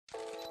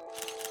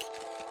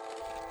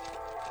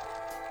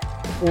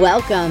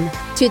Welcome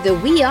to the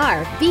We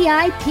Are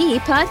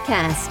VIP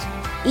podcast.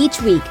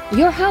 Each week,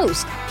 your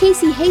host,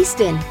 Casey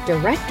Haston,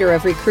 Director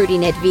of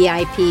Recruiting at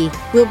VIP,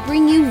 will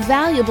bring you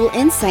valuable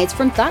insights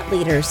from thought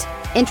leaders,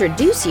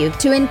 introduce you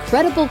to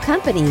incredible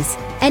companies,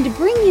 and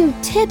bring you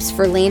tips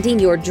for landing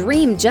your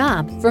dream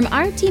job from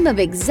our team of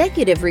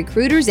executive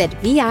recruiters at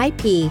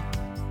VIP.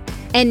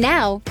 And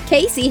now,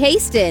 Casey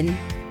Haston.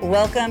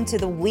 Welcome to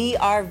the We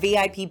Are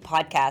VIP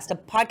podcast, a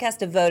podcast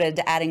devoted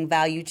to adding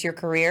value to your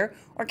career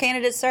or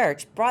candidate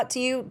search, brought to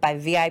you by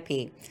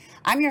VIP.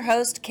 I'm your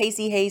host,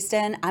 Casey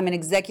Haston. I'm an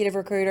executive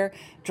recruiter,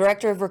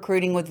 director of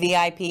recruiting with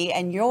VIP,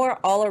 and your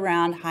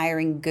all-around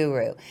hiring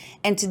guru.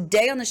 And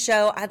today on the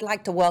show, I'd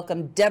like to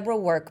welcome Deborah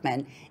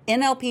Workman,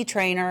 NLP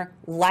trainer,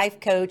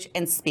 life coach,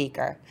 and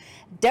speaker.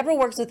 Deborah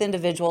works with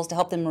individuals to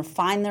help them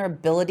refine their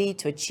ability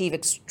to achieve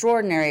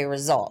extraordinary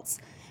results.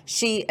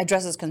 She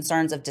addresses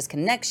concerns of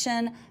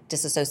disconnection,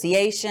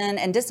 disassociation,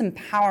 and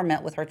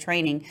disempowerment with her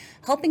training,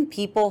 helping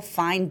people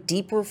find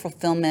deeper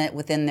fulfillment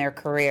within their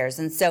careers.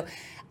 And so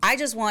I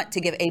just want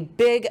to give a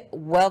big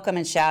welcome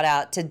and shout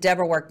out to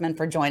Deborah Workman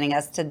for joining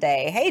us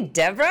today. Hey,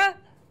 Deborah.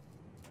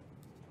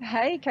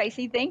 Hey,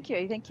 Casey. Thank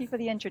you. Thank you for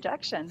the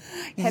introduction.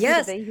 Happy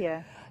to be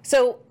here.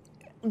 So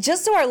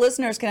just so our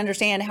listeners can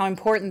understand how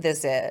important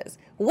this is,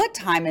 what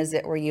time is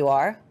it where you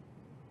are?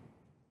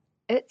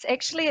 It's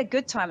actually a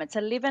good time. It's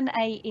 11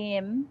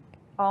 a.m.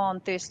 on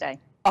Thursday.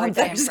 On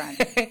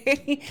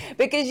Thursday.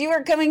 Because you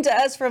are coming to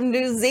us from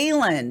New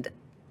Zealand.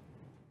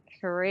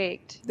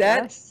 Correct.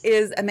 That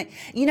is amazing.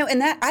 You know,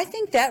 and that I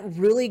think that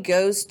really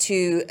goes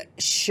to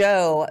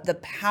show the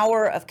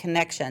power of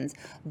connections,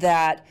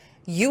 that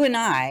you and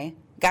I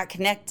got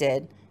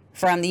connected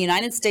from the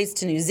United States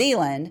to New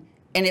Zealand,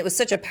 and it was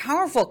such a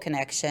powerful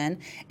connection.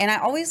 And I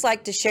always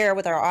like to share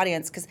with our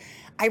audience, because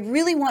I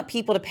really want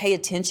people to pay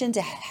attention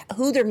to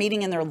who they're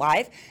meeting in their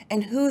life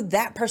and who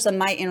that person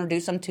might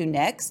introduce them to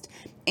next.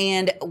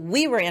 And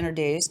we were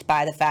introduced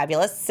by the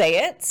fabulous,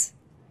 say it,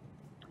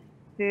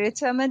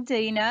 Berta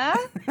Medina.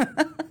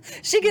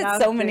 She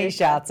gets so many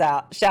shout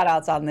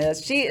outs on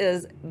this. She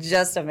is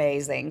just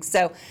amazing.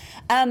 So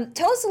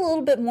tell us a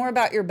little bit more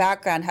about your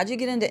background. How'd you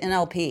get into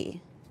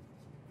NLP?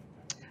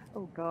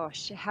 Oh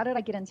gosh, how did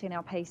I get into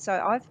NLP? So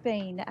I've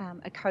been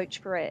a coach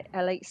for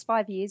at least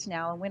 5 years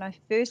now. And when I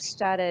first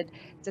started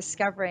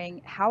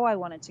discovering how I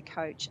wanted to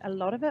coach, a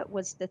lot of it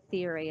was the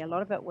theory, a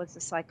lot of it was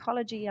the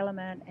psychology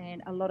element,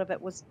 and a lot of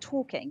it was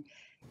talking.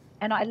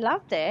 And I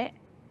loved that.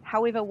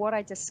 However, what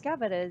I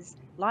discovered is,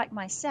 like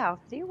myself,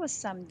 there was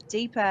some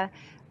deeper,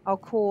 I'll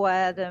call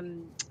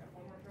them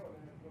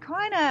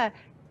kind of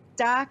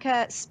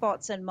darker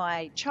spots in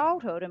my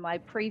childhood and my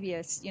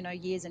previous,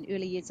 years and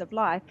early years of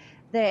life,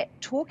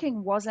 that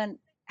talking wasn't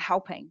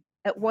helping.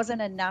 It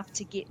wasn't enough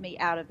to get me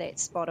out of that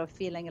spot of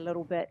feeling a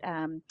little bit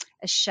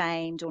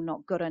ashamed or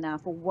not good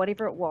enough or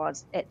whatever it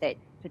was at that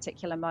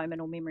particular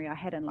moment or memory I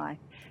had in life.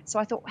 So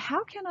I thought,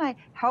 how can I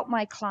help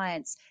my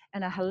clients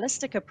in a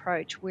holistic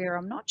approach where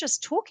I'm not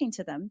just talking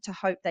to them to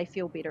hope they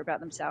feel better about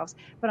themselves,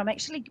 but I'm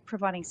actually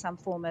providing some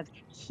form of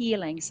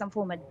healing, some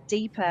form of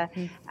deeper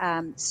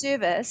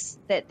service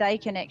that they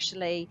can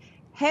actually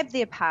have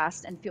their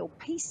past and feel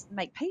peace,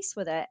 make peace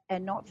with it,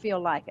 and not feel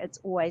like it's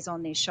always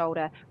on their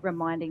shoulder,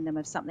 reminding them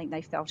of something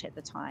they felt at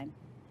the time.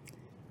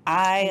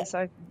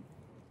 So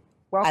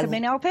welcome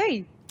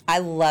NLP. I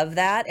love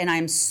that, and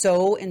I'm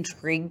so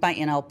intrigued by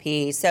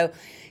NLP. So,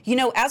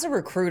 as a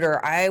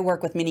recruiter, I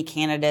work with many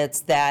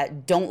candidates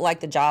that don't like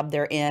the job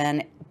they're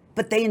in,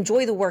 but they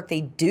enjoy the work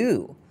they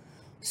do.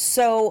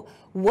 So,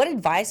 what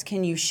advice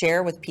can you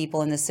share with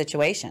people in this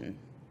situation?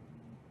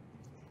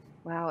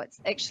 Wow, it's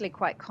actually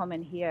quite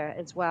common here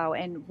as well.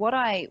 And what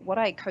I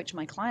coach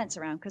my clients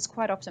around, because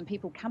quite often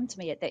people come to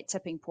me at that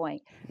tipping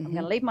point. I'm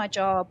going to leave my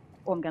job,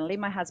 or I'm going to leave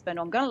my husband,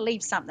 or I'm going to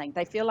leave something.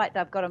 They feel like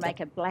they've got to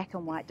make a black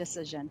and white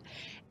decision.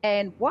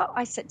 And what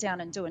I sit down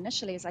and do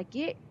initially is I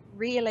get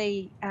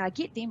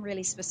them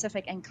really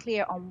specific and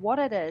clear on what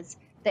it is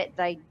that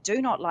they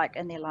do not like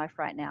in their life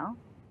right now.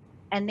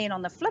 And then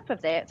on the flip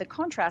of that, the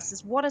contrast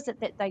is, what is it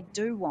that they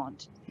do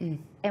want?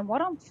 And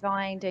what I'm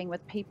finding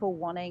with people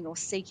wanting or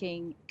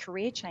seeking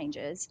career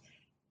changes,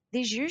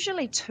 there's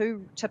usually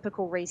two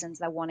typical reasons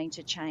they're wanting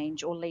to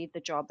change or leave the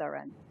job they're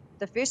in.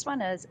 The first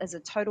one is a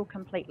total,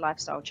 complete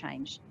lifestyle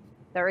change.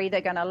 They're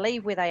either going to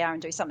leave where they are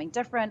and do something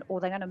different, or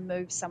they're going to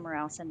move somewhere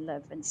else and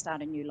live and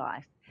start a new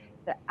life.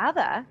 The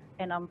other,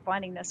 and I'm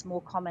finding this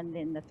more common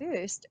than the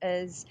first,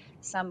 is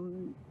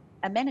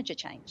a manager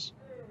change.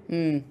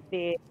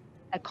 They're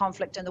a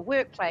conflict in the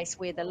workplace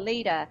where the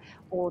leader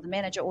or the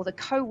manager or the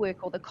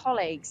co-worker or the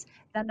colleagues,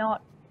 they're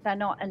not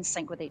in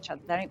sync with each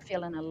other. They don't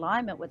feel in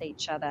alignment with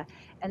each other.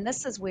 And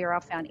this is where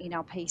I found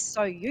NLP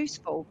so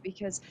useful,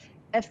 because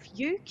if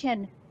you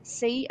can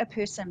see a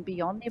person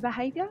beyond their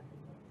behavior,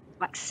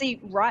 like see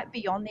right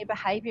beyond their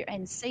behavior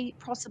and see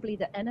possibly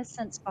the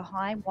innocence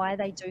behind why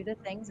they do the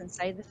things and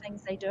say the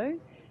things they do,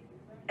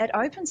 it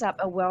opens up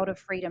a world of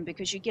freedom,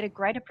 because you get a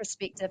greater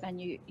perspective and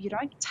you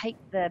don't take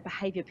the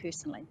behavior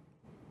personally.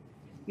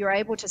 You're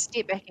able to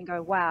step back and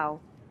go, wow,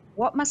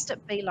 what must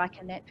it be like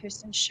in that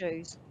person's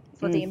shoes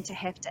for them to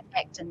have to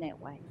act in that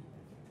way,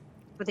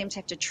 for them to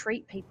have to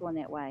treat people in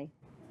that way.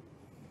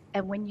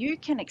 And when you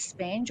can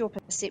expand your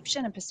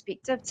perception and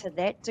perspective to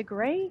that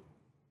degree,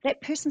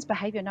 that person's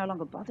behavior no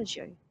longer bothers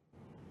you.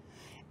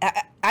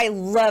 I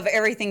love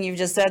everything you've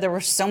just said. There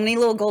were so many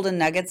little golden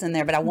nuggets in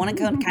there, but I want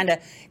to kind of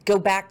go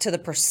back to the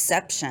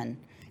perception,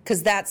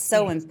 because that's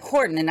so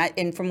important.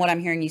 And from what I'm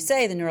hearing you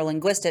say, the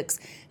neurolinguistics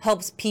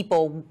helps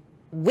people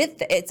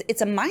with it.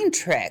 It's a mind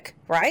trick,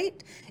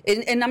 right?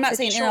 And I'm not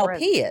saying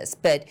NLP is,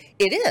 but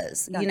it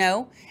is, you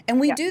know? And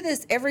we do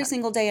this every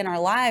single day in our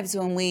lives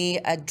when we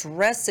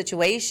address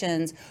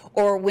situations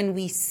or when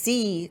we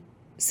see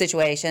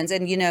situations.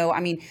 And,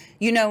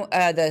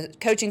 the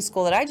coaching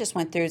school that I just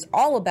went through is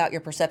all about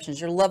your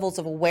perceptions, your levels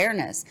of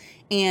awareness.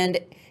 And,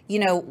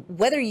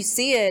 whether you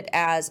see it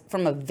as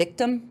from a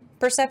victim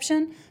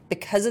perception,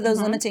 because of those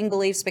limiting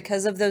beliefs,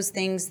 because of those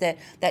things that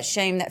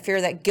shame, that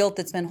fear, that guilt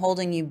that's been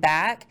holding you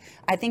back,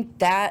 I think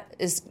that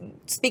is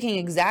speaking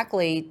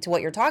exactly to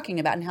what you're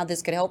talking about and how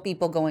this could help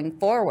people going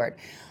forward.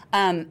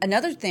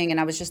 Another thing, and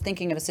I was just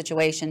thinking of a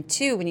situation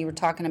too, when you were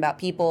talking about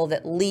people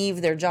that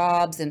leave their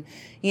jobs and,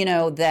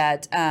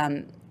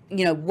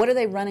 what are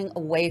they running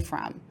away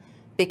from?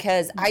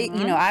 Because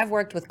I've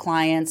worked with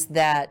clients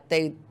that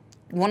they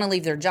want to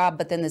leave their job,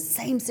 but then the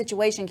same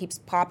situation keeps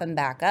popping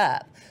back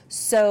up.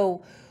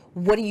 So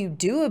what do you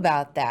do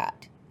about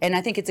that? And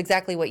I think it's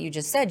exactly what you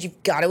just said.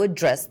 You've got to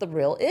address the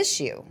real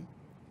issue.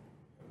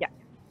 Yeah.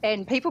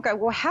 And people go,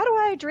 well, how do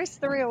I address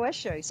the real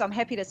issue? So I'm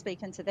happy to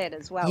speak into that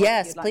as well.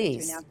 Yes,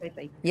 please.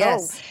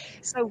 Yes.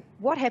 So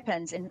what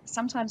happens, and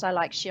sometimes I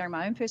like sharing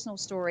my own personal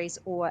stories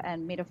or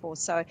and metaphors.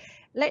 So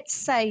let's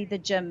say the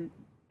gym,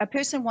 a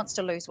person wants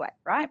to lose weight,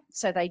 right?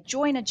 So they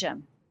join a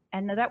gym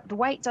and the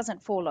weight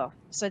doesn't fall off.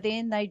 So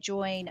then they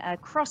join a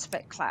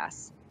CrossFit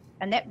class,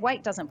 and that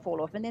weight doesn't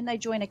fall off. And then they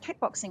join a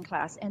kickboxing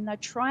class, and they're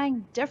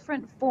trying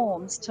different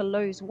forms to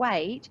lose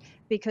weight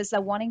because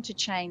they're wanting to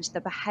change the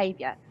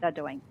behavior they're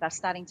doing. They're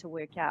starting to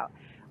work out.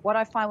 What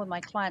I find with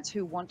my clients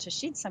who want to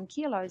shed some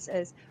kilos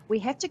is we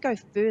have to go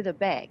further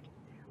back.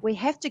 We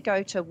have to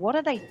go to what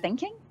are they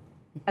thinking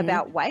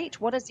about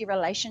weight? What is their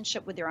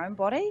relationship with their own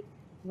body?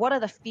 What are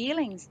the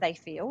feelings they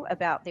feel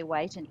about their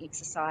weight and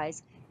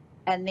exercise?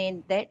 And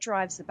then that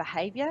drives the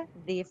behavior,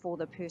 therefore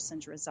the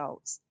person's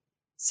results.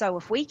 So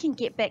if we can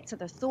get back to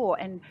the thought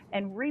and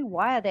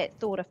rewire that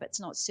thought if it's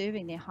not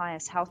serving their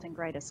highest health and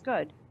greatest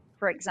good.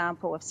 For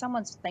example, if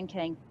someone's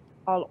thinking,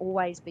 I'll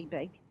always be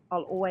big,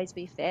 I'll always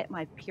be fat,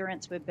 my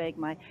parents were big,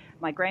 my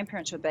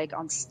grandparents were big,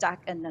 I'm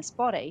stuck in this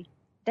body,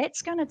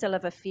 that's going to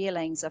deliver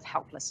feelings of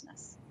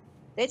helplessness.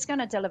 That's going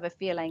to deliver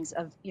feelings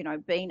of,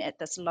 being at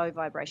this low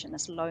vibration,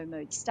 this low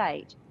mood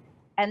state.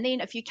 And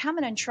then if you come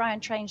in and try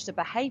and change the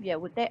behavior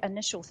with that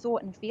initial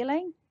thought and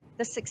feeling,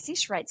 the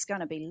success rate's going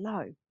to be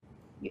low.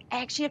 You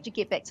actually have to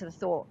get back to the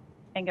thought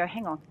and go,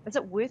 hang on, is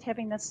it worth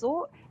having this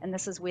thought? And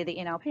this is where the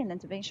NLP and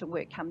intervention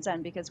work comes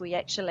in, because we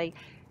actually,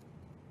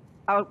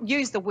 I'll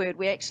use the word,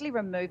 we actually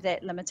remove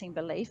that limiting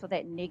belief or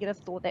that negative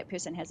thought that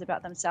person has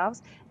about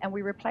themselves, and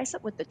we replace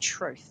it with the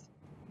truth.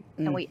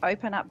 And we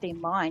open up their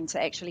mind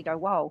to actually go,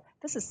 whoa,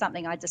 this is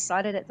something I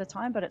decided at the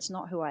time, but it's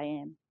not who I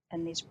am.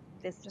 And there's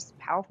just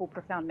powerful,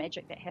 profound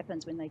magic that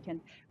happens when they can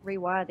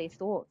rewire their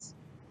thoughts.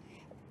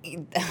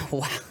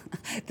 Wow,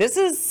 this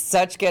is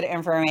such good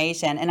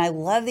information, and I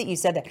love that you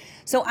said that.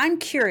 So I'm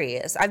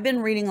curious, I've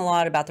been reading a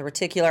lot about the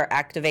reticular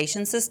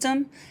activation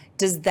system.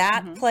 Does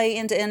that play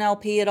into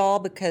NLP at all?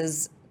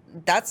 Because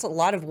that's a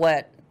lot of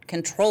what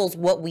controls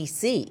what we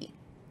see.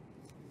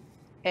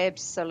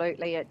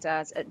 Absolutely, it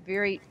does. It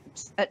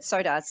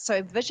so does.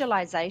 So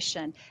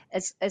visualization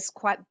is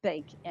quite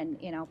big in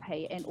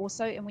NLP, and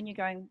also, and when you're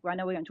going, I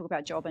know we're going to talk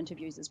about job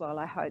interviews as well,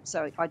 I hope.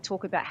 So I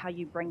talk about how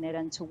you bring that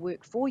into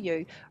work for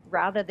you,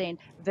 rather than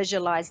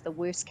visualize the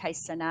worst case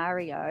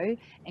scenario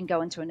and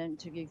go into an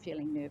interview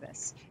feeling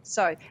nervous.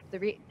 So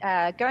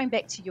going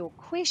back to your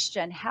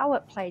question, how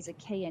it plays a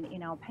key in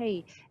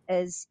NLP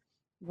is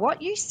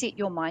what you set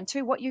your mind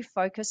to, what you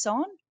focus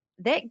on,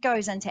 that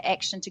goes into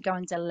action to go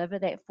and deliver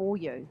that for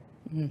you.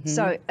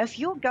 So if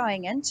you're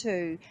going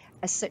into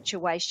a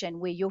situation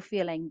where you're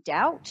feeling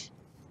doubt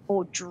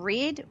or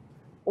dread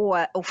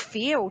or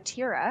fear or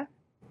terror,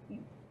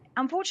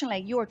 unfortunately,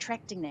 you're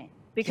attracting that,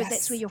 because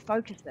that's where your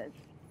focus is.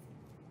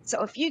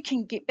 So if you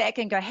can get back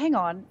and go, hang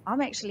on,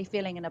 I'm actually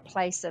feeling in a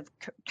place of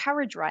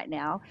courage right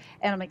now,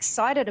 and I'm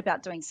excited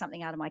about doing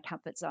something out of my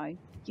comfort zone,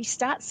 you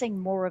start seeing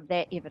more of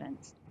that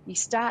evidence. You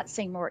start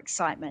seeing more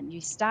excitement. You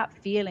start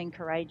feeling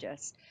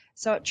courageous.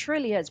 So it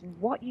truly is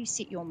what you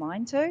set your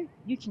mind to,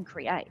 you can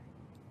create.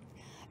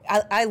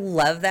 I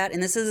love that.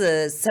 And this is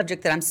a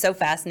subject that I'm so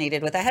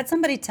fascinated with. I had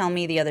somebody tell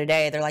me the other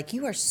day, they're like,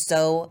 you are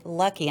so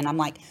lucky. And I'm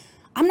like,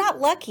 I'm not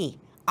lucky.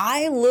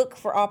 I look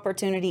for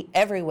opportunity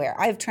everywhere.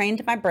 I've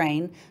trained my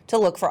brain to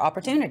look for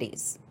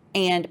opportunities.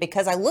 And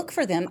because I look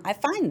for them, I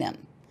find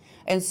them.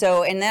 And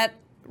so in that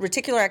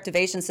reticular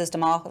activation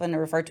system, often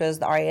referred to as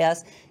the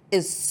RAS,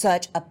 is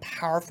such a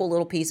powerful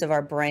little piece of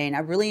our brain. I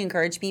really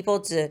encourage people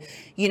to,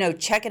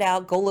 check it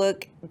out, go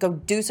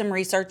do some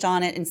research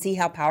on it and see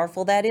how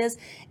powerful that is,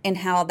 and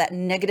how that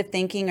negative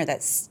thinking, or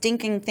that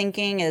stinking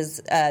thinking,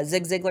 as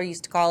Zig Ziglar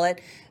used to call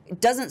it,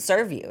 doesn't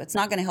serve you. It's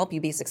not going to help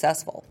you be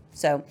successful.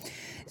 And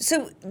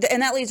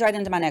that leads right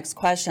into my next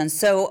question.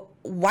 So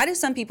why do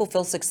some people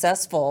feel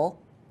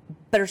successful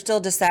but are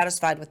still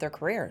dissatisfied with their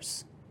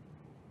careers?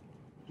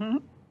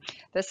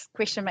 This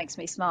question makes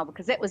me smile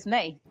because that was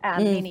me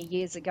many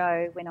years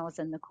ago when I was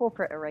in the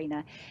corporate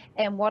arena.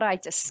 And what I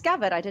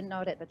discovered, I didn't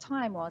know it at the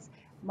time, was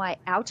my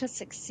outer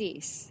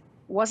success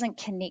wasn't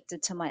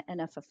connected to my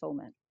inner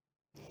fulfillment.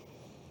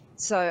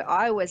 So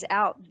I was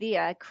out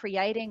there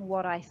creating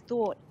what I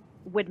thought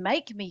would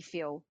make me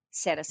feel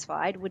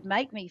satisfied, would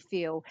make me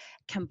feel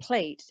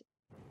complete.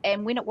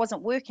 And when it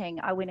wasn't working,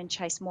 I went and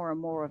chased more and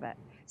more of it.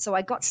 So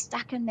I got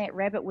stuck in that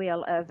rabbit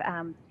wheel of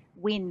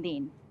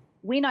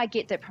when I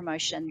get that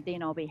promotion,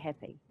 then I'll be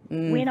happy.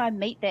 When I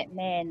meet that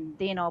man,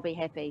 then I'll be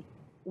happy.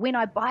 When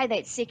I buy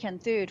that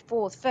second, third,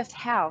 fourth, fifth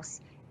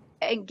house.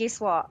 And guess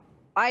what?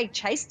 I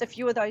chased a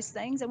few of those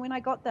things, and when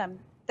I got them,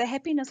 the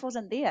happiness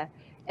wasn't there.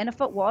 And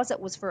if it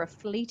was for a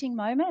fleeting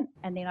moment,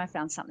 and then I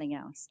found something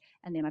else,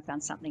 and then I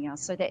found something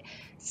else. So that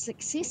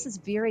success is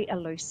very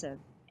elusive,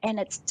 and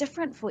it's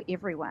different for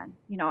everyone.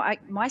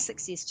 My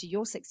success to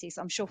your success,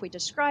 I'm sure if we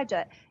described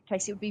it,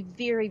 Casey, it would be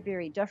very,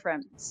 very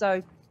different.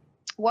 So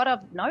what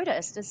I've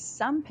noticed is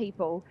some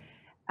people,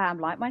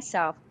 like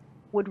myself,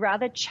 would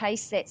rather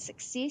chase that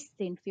success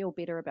than feel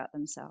better about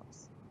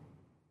themselves.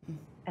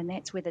 And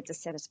that's where the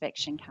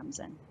dissatisfaction comes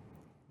in.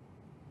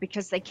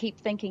 Because they keep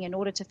thinking in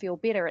order to feel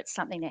better, it's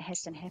something that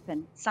has to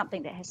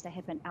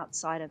happen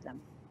outside of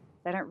them.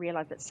 They don't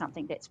realize it's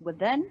something that's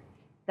within.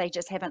 They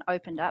just haven't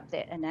opened up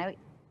that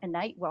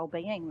innate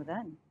well-being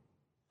within.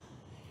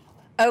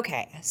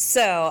 Okay,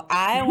 so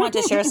I want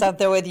to share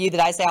something with you that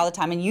I say all the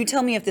time, and you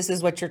tell me if this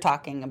is what you're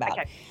talking about.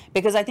 Okay.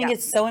 Because I think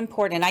it's so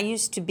important. I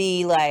used to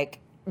be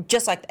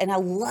and I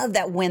love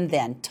that win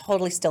then,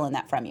 totally stealing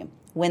that from you,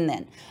 win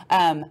then.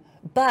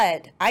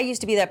 But I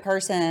used to be that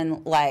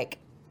person, like,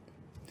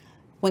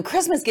 when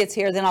Christmas gets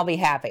here, then I'll be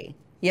happy,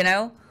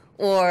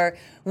 or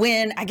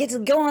when I get to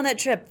go on that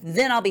trip,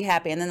 then I'll be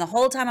happy. And then the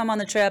whole time I'm on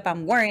the trip,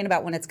 I'm worrying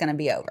about when it's going to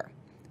be over.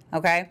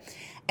 Okay.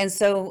 And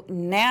so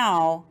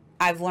now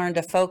I've learned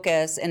to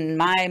focus, and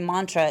my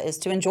mantra is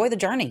to enjoy the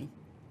journey.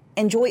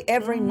 Enjoy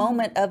every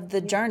moment of the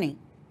journey,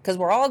 because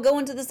we're all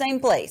going to the same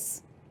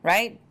place,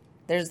 right?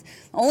 There's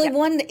only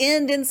one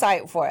end in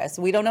sight for us.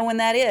 We don't know when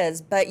that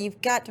is, but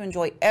you've got to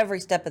enjoy every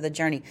step of the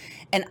journey.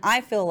 And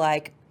I feel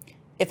like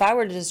if I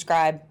were to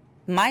describe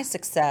my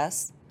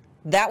success,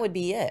 that would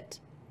be it.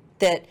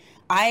 That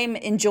I'm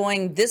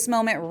enjoying this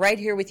moment right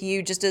here with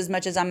you just as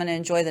much as I'm going to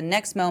enjoy the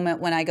next moment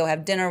when I go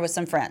have dinner with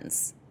some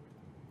friends.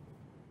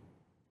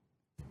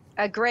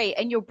 Agree.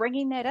 And you're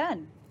bringing that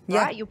in,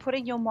 right? You're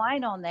putting your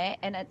mind on that,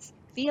 and it's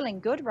feeling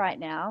good right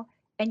now,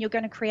 and you're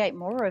going to create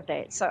more of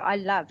that. So I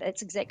love,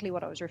 it's exactly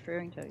what I was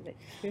referring to. That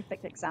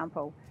perfect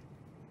example.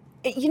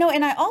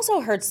 And I also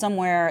heard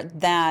somewhere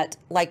that,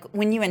 like,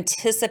 when you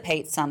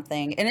anticipate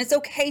something, and it's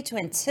okay to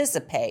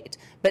anticipate,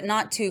 but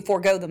not to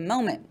forego the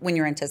moment when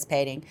you're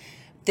anticipating,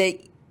 that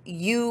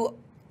you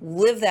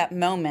live that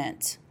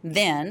moment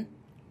then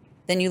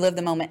you live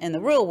the moment in the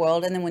real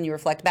world, and then when you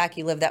reflect back,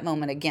 you live that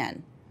moment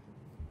again.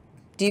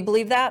 Do you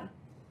believe that?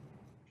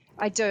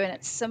 I do, and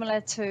it's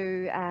similar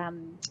to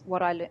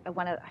what I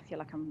feel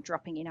like I'm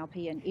dropping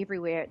NLP in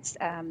everywhere. It's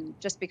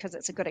just because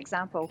it's a good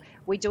example.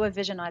 We do a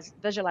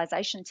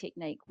visualization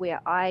technique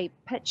where I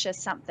picture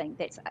something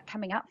that's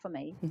coming up for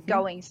me,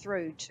 going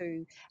through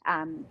to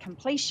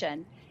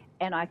completion,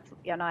 and I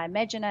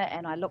imagine it,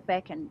 and I look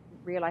back and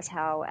realize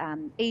how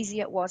easy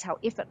it was, how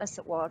effortless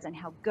it was, and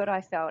how good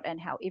I felt, and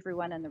how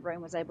everyone in the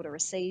room was able to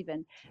receive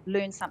and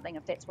learn something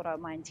if that's what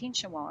my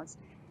intention was.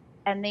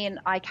 And then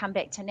I come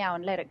back to now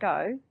and let it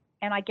go.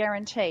 And I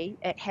guarantee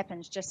it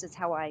happens just as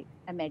how I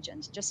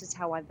imagined, just as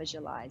how I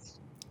visualized.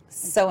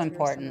 So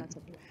important.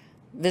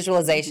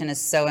 Visualization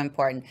is so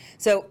important.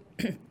 So,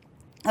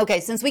 okay,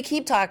 since we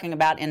keep talking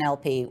about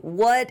NLP,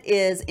 what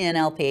is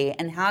NLP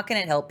and how can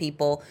it help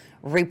people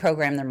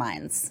reprogram their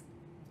minds?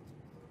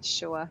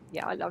 Sure.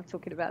 Yeah, I love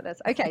talking about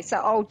this. Okay, so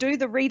I'll do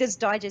the Reader's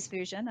Digest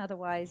version.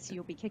 Otherwise,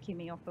 you'll be kicking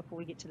me off before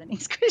we get to the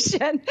next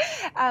question.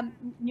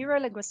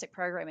 Neuro-linguistic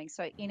programming.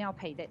 So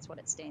NLP, that's what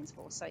it stands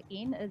for. So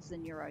N is the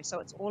neuro. So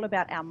it's all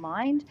about our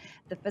mind,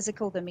 the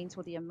physical, the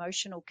mental, the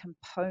emotional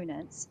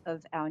components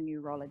of our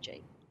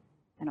neurology.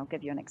 And I'll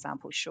give you an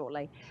example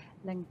shortly.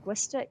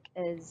 Linguistic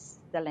is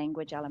the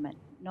language element,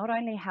 not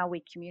only how we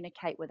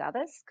communicate with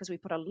others, because we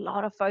put a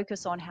lot of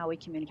focus on how we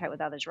communicate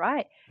with others,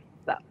 right?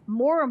 But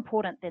more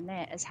important than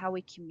that is how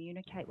we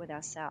communicate with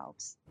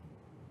ourselves.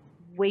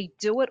 We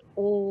do it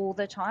all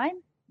the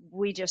time.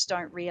 We just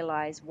don't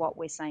realize what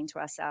we're saying to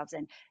ourselves.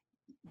 And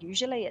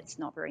usually it's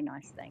not very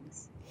nice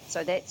things.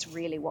 So that's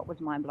really what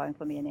was mind blowing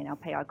for me in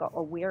NLP. I got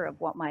aware of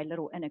what my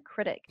little inner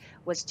critic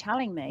was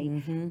telling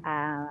me,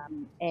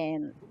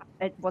 and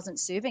it wasn't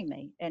serving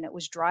me, and it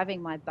was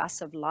driving my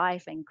bus of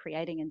life and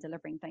creating and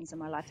delivering things in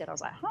my life that I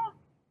was like,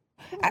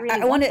 I didn't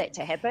really want that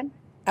to happen.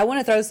 I want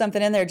to throw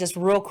something in there just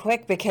real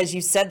quick, because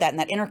you said that, and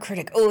that inner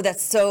critic, oh,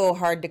 that's so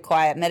hard to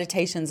quiet.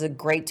 Meditation's a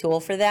great tool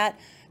for that.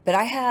 But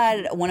I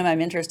had one of my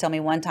mentors tell me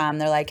one time,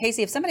 they're like,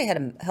 Casey, if somebody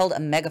had held a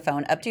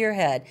megaphone up to your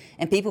head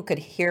and people could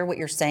hear what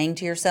you're saying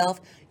to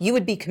yourself, you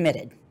would be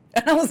committed.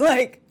 And I was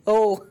like,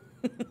 oh.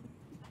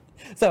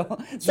 So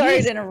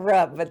sorry to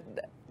interrupt,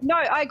 but. No,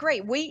 I agree.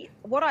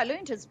 What I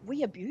learned is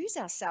we abuse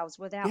ourselves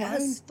with our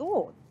own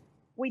thoughts.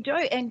 We do.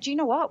 And do you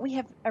know what? We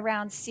have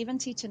around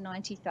 70 to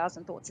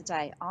 90,000 thoughts a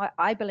day.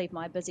 I believe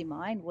my busy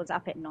mind was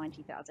up at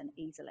 90,000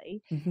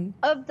 easily.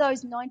 Of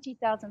those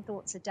 90,000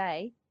 thoughts a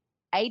day,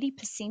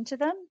 80% of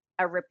them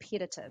are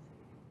repetitive.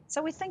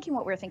 So we're thinking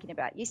what we were thinking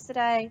about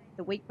yesterday,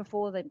 the week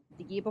before, the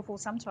year before,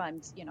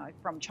 sometimes,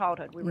 from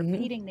childhood. We're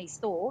repeating these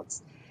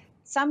thoughts,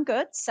 some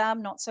good,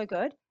 some not so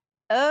good.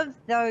 Of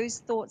those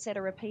thoughts that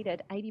are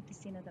repeated,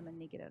 80% of them are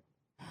negative.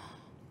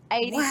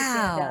 80%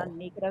 of our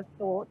negative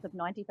thoughts, of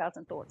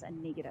 90,000 thoughts, are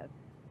negative.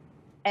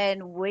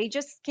 And we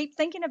just keep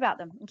thinking about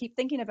them and keep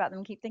thinking about them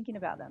and keep thinking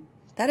about them.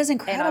 That is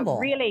incredible. And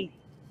I really,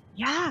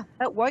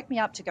 it woke me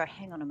up to go,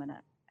 hang on a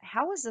minute.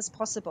 How is this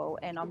possible?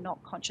 And I'm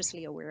not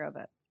consciously aware of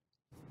it.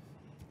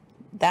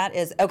 That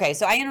is, okay,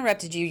 so I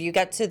interrupted you. You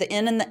got to the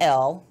N and the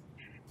L.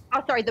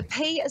 Oh, sorry, the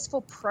P is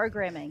for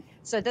programming.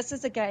 So this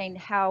is, again,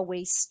 how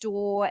we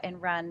store and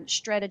run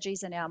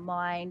strategies in our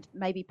mind,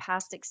 maybe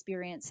past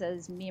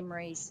experiences,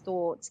 memories,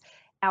 thoughts,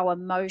 our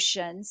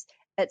emotions.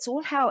 It's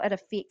all how it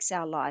affects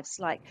our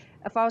lives. Like,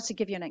 if I was to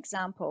give you an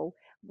example,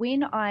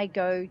 when I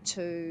go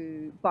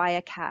to buy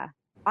a car,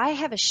 I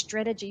have a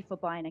strategy for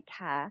buying a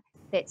car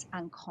that's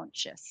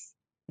unconscious.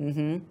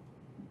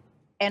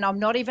 And I'm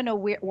not even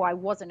aware, I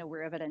wasn't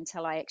aware of it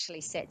until I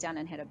actually sat down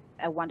and had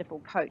a wonderful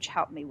coach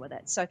help me with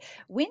it. So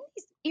when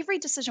every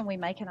decision we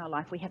make in our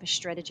life, we have a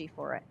strategy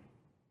for it.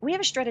 We have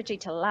a strategy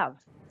to love.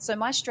 So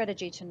my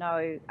strategy to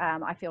know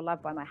I feel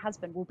loved by my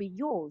husband will be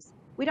yours.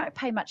 We don't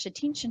pay much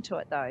attention to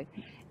it though.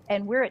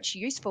 And where it's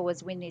useful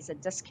is when there's a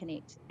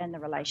disconnect in the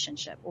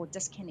relationship or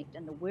disconnect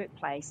in the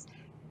workplace,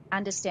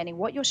 understanding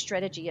what your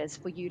strategy is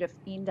for you to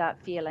end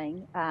up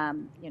feeling,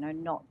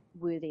 not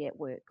worthy at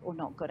work or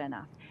not good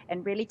enough,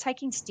 and really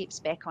taking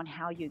steps back on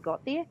how you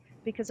got there.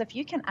 Because if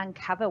you can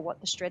uncover what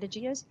the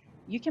strategy is,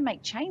 you can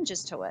make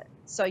changes to it,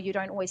 so you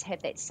don't always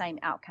have that same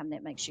outcome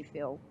that makes you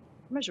feel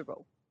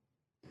miserable.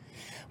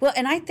 Well,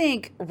 and I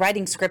think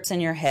writing scripts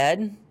in your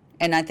head,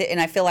 and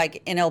I feel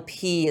like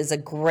NLP is a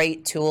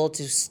great tool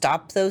to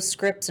stop those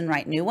scripts and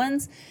write new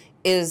ones,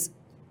 is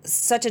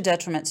such a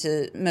detriment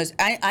to most.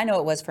 I know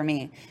it was for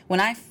me when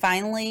I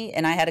finally,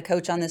 and I had a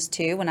coach on this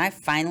too, when I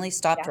finally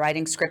stopped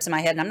writing scripts in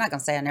my head. And I'm not going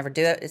to say I never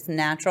do it, it's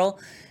natural,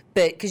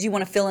 but because you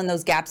want to fill in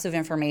those gaps of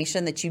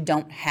information that you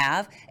don't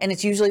have, and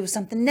it's usually with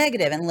something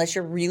negative unless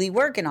you're really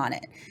working on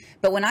it.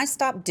 But when I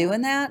stopped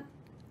doing that,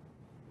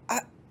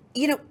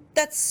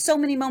 that's so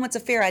many moments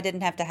of fear I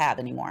didn't have to have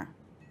anymore.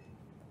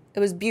 It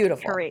was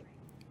beautiful. Correct.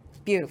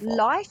 Beautiful.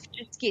 Life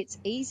just gets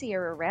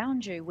easier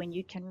around you when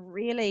you can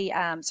really,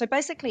 so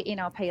basically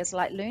NLP is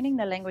like learning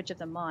the language of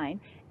the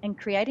mind and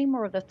creating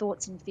more of the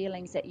thoughts and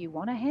feelings that you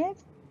want to have,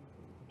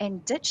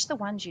 and ditch the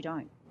ones you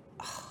don't.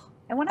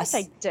 And when I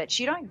say ditch,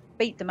 you don't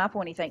beat them up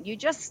or anything. You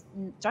just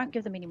don't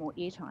give them any more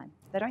airtime.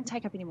 They don't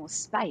take up any more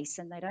space,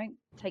 and they don't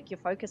take your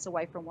focus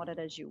away from what it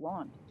is you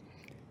want.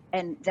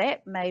 And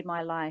that made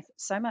my life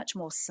so much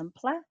more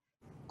simpler,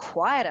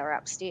 quieter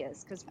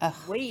upstairs, because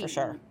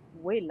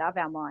we love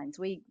our minds.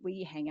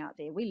 We hang out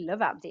there. We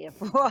live up there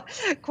for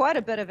quite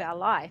a bit of our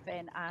life.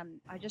 And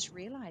I just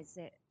realized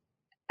that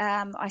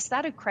I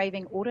started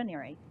craving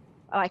ordinary.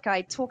 Like,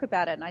 I talk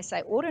about it and I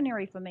say,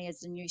 ordinary for me is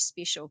the new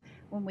special.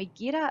 When we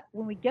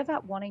give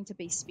up wanting to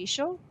be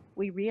special,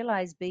 we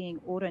realize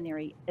being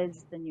ordinary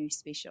is the new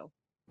special.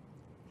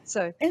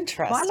 So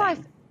interesting. My life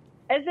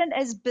isn't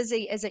as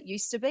busy as it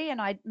used to be,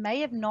 and I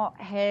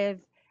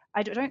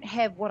don't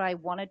have what I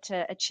wanted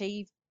to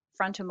achieve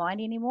front of mind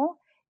anymore.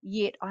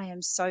 Yet I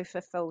am so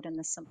fulfilled in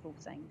the simple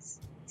things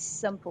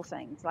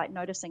like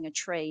noticing a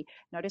tree,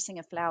 noticing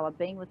a flower,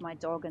 being with my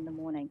dog in the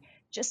morning,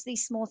 just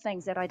these small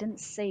things that I didn't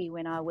see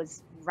when I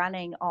was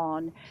running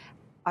on,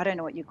 I don't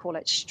know what you call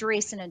it,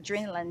 stress and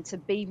adrenaline to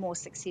be more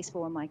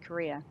successful in my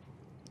career.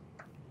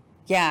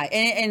 Yeah,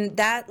 and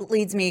that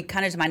leads me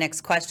kind of to my next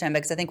question,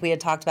 because I think we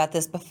had talked about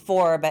this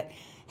before, but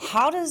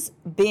how does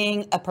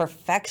being a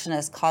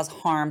perfectionist cause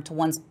harm to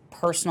one's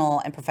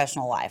personal and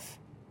professional life?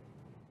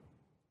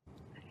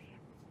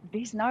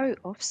 There's no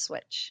off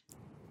switch.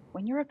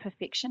 When you're a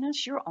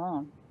perfectionist, you're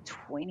on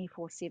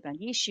 24/7.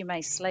 Yes, you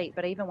may sleep,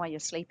 but even while you're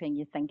sleeping,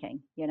 you're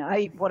thinking,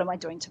 what am I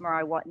doing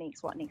tomorrow? What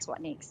next?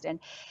 And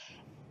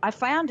I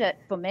found it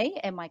for me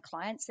and my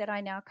clients that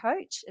I now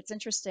coach. It's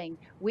interesting.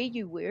 Where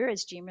you were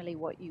is generally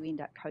what you end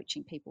up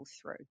coaching people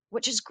through,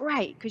 which is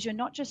great because you're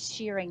not just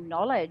sharing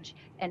knowledge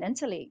and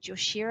intellect, you're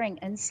sharing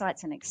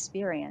insights and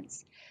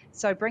experience.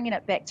 So, bringing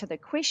it back to the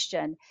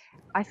question,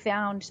 I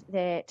found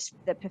that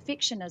the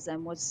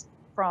perfectionism was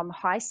from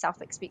high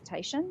self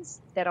expectations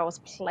that I was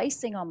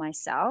placing on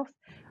myself,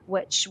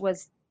 which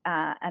was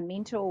a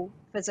mental,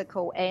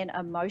 physical, and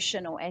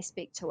emotional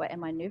aspect to it.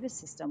 And my nervous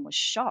system was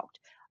shocked.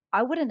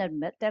 I wouldn't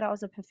admit that I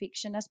was a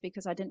perfectionist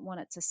because I didn't want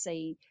it to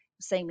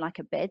seem like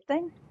a bad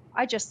thing.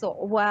 I just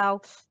thought,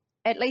 well,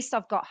 at least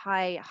I've got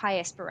high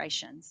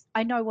aspirations.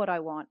 I know what I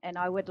want, and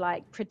I would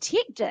like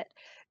protect it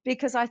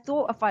because I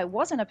thought if I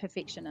wasn't a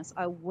perfectionist,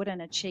 I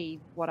wouldn't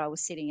achieve what I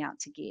was setting out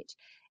to get,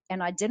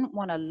 and I didn't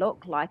want to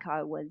look like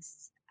I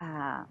was,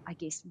 I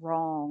guess,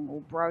 wrong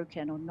or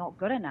broken or not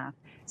good enough.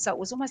 So it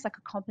was almost like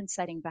a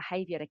compensating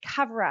behavior to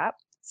cover up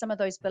some of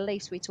those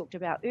beliefs we talked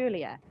about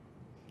earlier.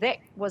 That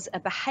was a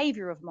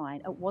behavior of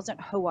mine. It wasn't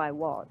who I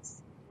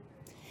was.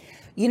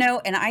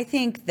 And I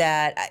think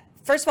that,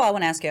 first of all, I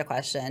want to ask you a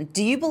question.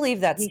 Do you believe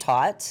that's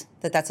taught,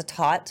 that's a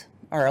taught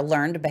or a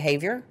learned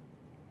behavior?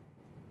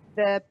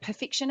 The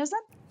perfectionism?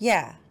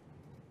 Yeah.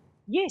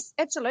 Yes,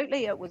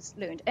 absolutely. It was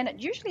learned. And it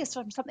usually is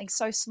from something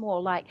so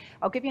small. Like,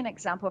 I'll give you an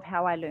example of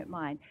how I learnt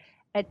mine.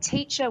 A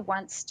teacher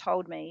once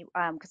told me,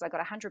 because I got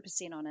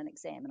 100% on an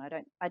exam,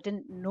 and I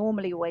didn't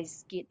normally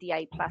always get the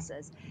A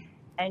pluses.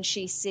 And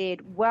she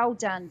said, "Well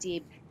done,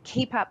 Deb.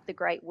 Keep up the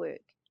great work."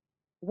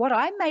 What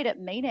I made it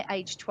mean at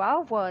age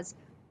 12 was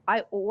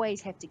I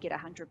always have to get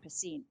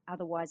 100%.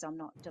 Otherwise, I'm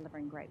not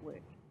delivering great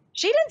work.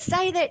 She didn't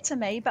say that to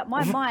me, but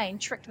my mind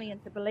tricked me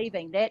into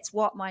believing that's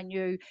what my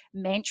new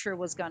mantra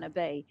was going to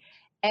be.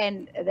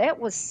 And that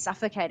was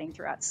suffocating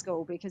throughout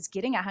school because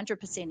getting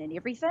 100% in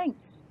everything,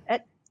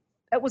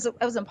 it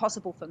was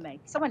impossible for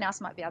me. Someone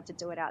else might be able to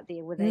do it out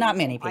there with Not ease.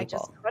 many people. I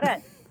just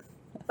couldn't.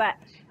 But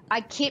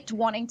I kept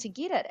wanting to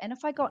get it. And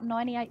if I got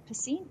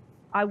 98%,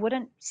 I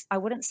wouldn't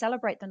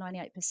celebrate the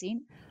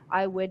 98%.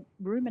 I would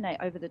ruminate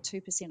over the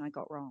 2% I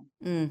got wrong.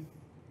 Mm.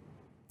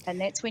 And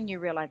that's when you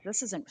realize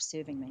this isn't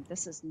serving me.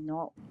 This is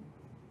not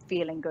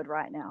feeling good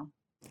right now.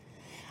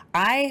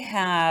 I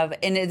have,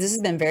 and this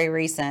has been very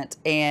recent,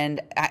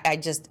 and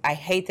I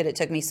hate that it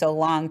took me so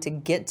long to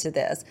get to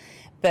this.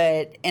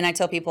 And I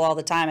tell people all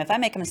the time, if I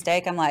make a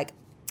mistake, I'm like,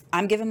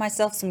 I'm giving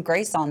myself some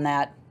grace on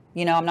that.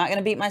 I'm not going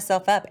to beat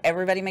myself up.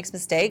 Everybody makes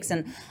mistakes,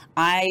 and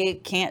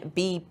I can't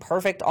be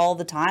perfect all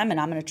the time, and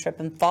I'm going to trip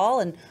and fall,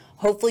 and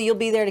hopefully you'll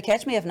be there to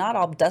catch me. If not,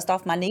 I'll dust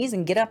off my knees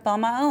and get up on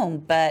my own.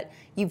 But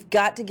you've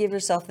got to give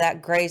yourself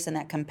that grace and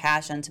that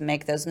compassion to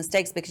make those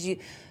mistakes because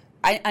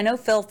I know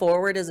fail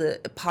forward is a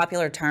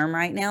popular term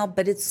right now,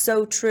 but it's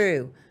so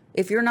true.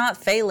 If you're not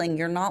failing,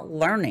 you're not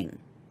learning.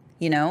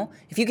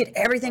 If you get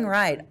everything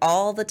right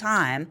all the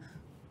time,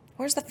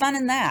 where's the fun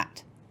in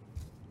that?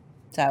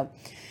 So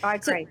I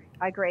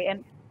agree.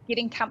 And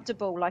getting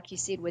comfortable, like you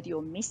said, with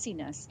your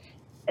messiness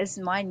is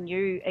my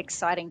new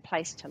exciting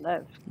place to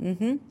live.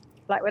 Mm-hmm.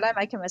 Like when I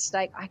make a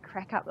mistake, I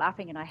crack up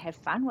laughing and I have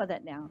fun with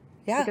it now.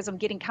 Yeah. Because I'm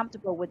getting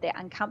comfortable with that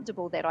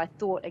uncomfortable that I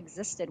thought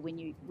existed when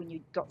you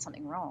got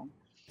something wrong.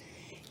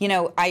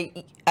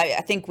 I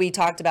think we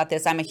talked about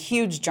this. I'm a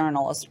huge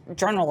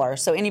journaler.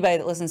 So anybody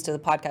that listens to the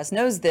podcast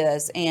knows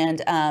this.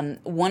 And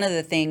one of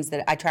the things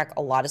that I track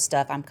a lot of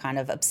stuff, I'm kind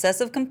of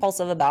obsessive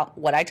compulsive about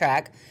what I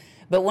track.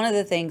 But one of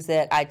the things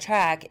that I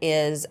track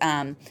is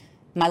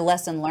my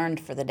lesson learned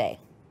for the day.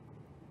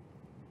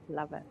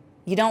 Love it.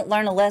 You don't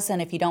learn a lesson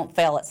if you don't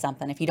fail at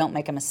something, if you don't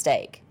make a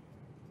mistake.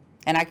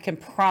 And I can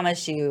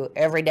promise you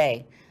every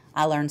day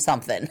I learn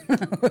something,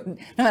 no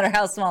matter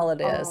how small it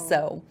is.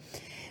 So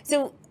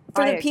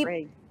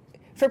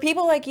for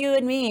people like you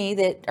and me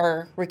that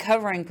are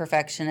recovering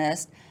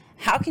perfectionists,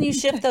 how can you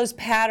shift those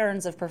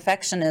patterns of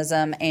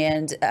perfectionism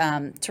and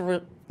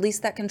to release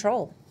that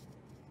control?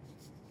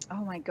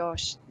 Oh my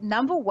gosh.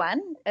 Number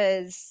one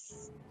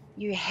is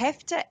you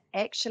have to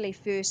actually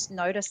first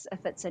notice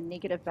if it's a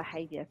negative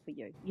behavior for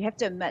you. You have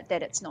to admit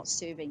that it's not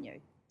serving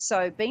you.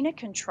 So being a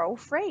control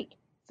freak,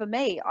 for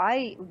me,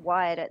 I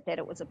wired it that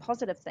it was a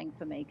positive thing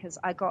for me because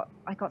I got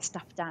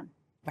stuff done.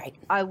 Right.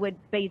 I would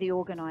be the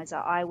organizer.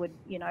 I would,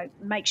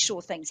 make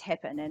sure things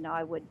happen and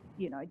I would,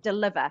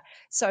 deliver.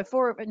 So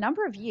for a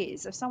number of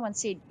years, if someone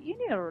said, you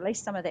need to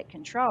release some of that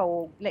control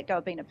or let go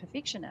of being a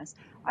perfectionist,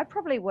 I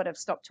probably would have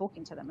stopped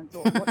talking to them and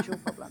thought, what's your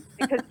problem?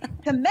 Because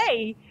to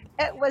me,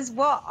 it was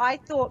what I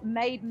thought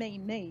made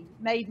me,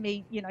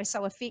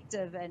 so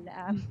effective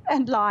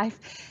in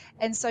life.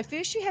 And so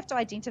first you have to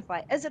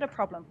identify, is it a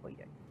problem for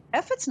you?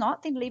 If it's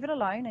not, then leave it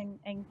alone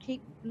and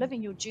keep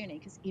living your journey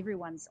because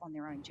everyone's on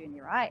their own journey,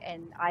 right?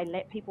 And I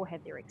let people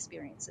have their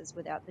experiences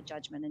without the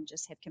judgment and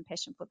just have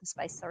compassion for the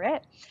space they're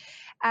at.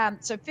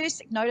 So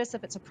first, notice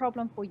if it's a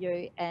problem for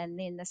you. And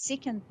then the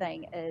second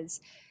thing is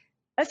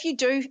if you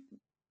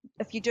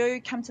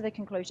do come to the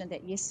conclusion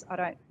that, yes, I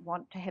don't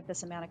want to have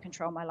this amount of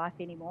control in my life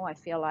anymore. I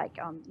feel like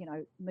I'm,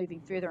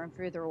 moving further and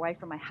further away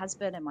from my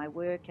husband and my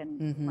work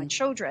and my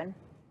children,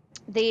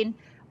 then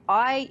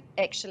I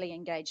actually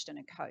engaged in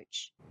a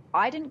coach.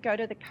 I didn't go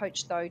to the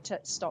coach, though, to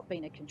stop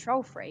being a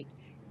control freak.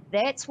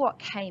 That's what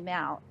came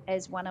out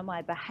as one of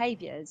my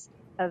behaviors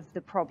of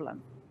the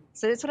problem.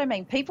 So that's what I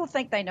mean. People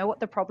think they know what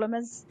the problem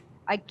is.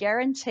 I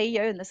guarantee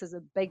you, and this is a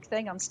big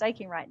thing I'm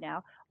staking right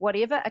now,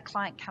 whatever a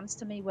client comes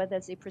to me with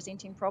as their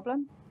presenting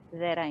problem,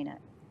 that ain't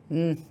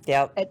it.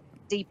 Yep. It's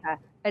deeper.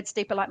 It's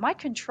deeper. Like my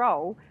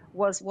control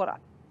was what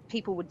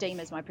people would deem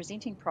as my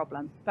presenting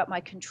problem, but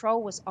my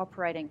control was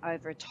operating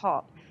over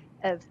top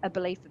of a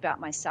belief about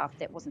myself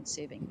that wasn't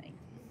serving me.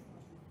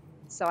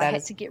 So I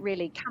had to get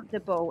really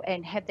comfortable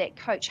and have that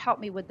coach help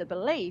me with the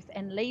belief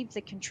and leave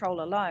the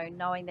control alone,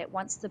 knowing that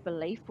once the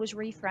belief was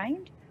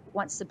reframed,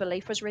 once the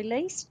belief was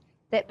released,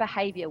 that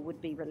behavior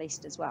would be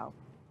released as well.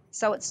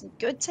 So it's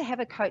good to have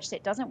a coach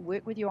that doesn't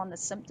work with you on the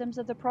symptoms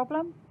of the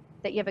problem,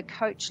 that you have a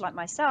coach like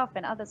myself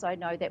and others I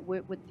know that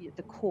work with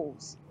the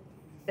cause,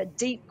 the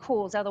deep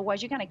cause.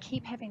 Otherwise, you're going to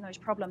keep having those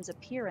problems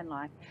appear in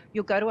life.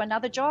 You'll go to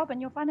another job and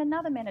you'll find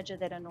another manager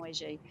that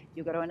annoys you.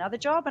 You'll go to another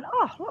job and,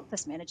 oh, look,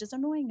 this manager's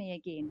annoying me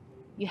again.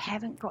 You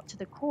haven't got to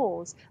the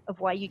cause of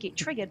why you get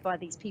triggered by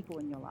these people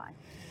in your life.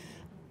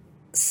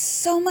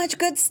 So much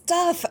good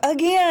stuff.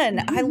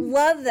 Again, I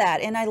love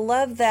that. And I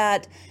love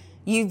that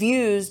you've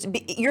used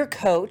your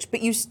coach,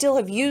 but you still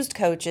have used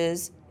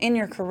coaches in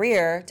your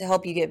career to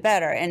help you get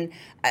better. And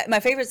my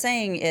favorite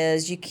saying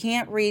is you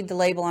can't read the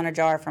label on a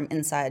jar from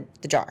inside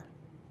the jar.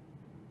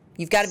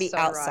 You've got to be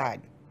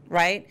outside,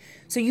 right?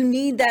 So you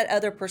need that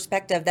other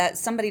perspective, that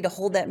somebody to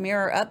hold that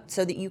mirror up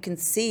so that you can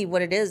see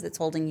what it is that's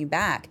holding you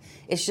back.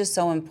 It's just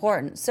so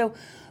important. So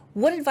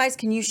what advice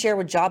can you share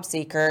with job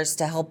seekers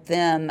to help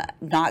them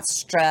not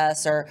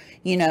stress or,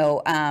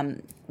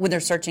 when they're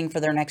searching for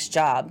their next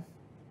job?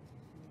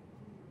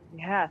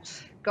 Yeah,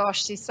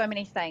 gosh, there's so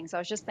many things. I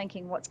was just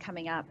thinking what's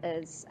coming up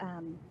is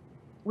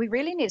we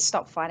really need to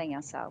stop fighting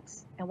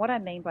ourselves. And what I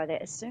mean by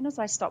that, as soon as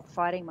I stopped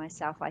fighting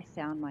myself, I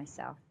found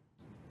myself.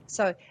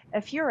 So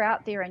if you're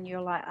out there and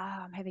you're like, oh,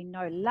 I'm having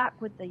no luck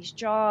with these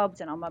jobs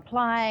and I'm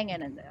applying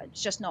and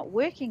it's just not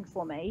working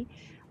for me,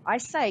 I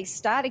say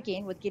start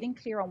again with getting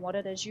clear on what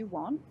it is you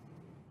want,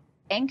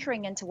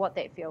 anchoring into what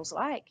that feels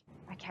like.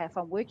 Okay, if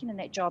I'm working in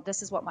that job,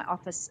 this is what my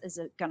office is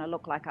going to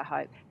look like, I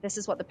hope. This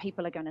is what the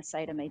people are going to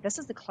say to me. This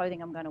is the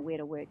clothing I'm going to wear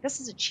to work. This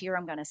is a chair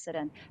I'm going to sit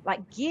in.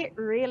 Like, get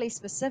really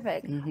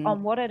specific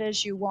on what it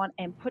is you want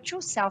and put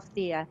yourself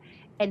there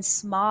and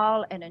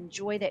smile and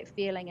enjoy that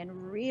feeling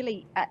and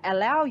really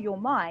allow your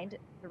mind,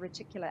 the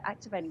reticular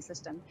activating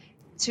system,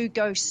 to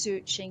go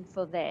searching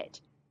for that.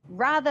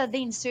 Rather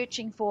than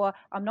searching for,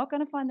 I'm not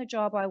going to find the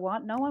job I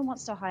want, no one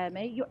wants to hire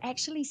me, you're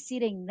actually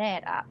setting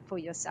that up for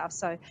yourself.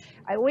 So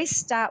I always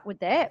start with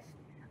that.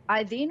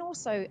 I then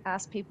also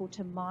ask people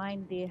to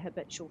mind their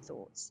habitual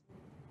thoughts.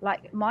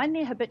 Like, mind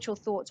their habitual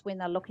thoughts when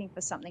they're looking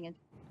for something and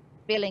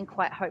feeling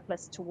quite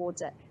hopeless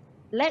towards it.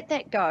 Let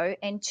that go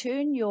and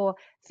turn your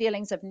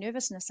feelings of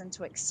nervousness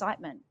into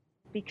excitement.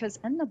 Because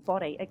in the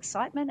body,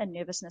 excitement and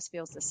nervousness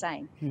feels the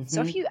same.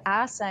 So if you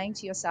are saying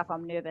to yourself,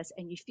 I'm nervous,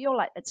 and you feel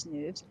like it's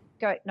nerves,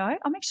 go, no,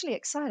 I'm actually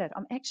excited.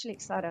 I'm actually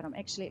excited. I'm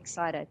actually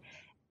excited.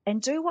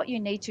 And do what you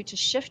need to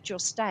shift your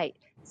state.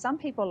 Some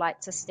people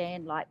like to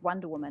stand like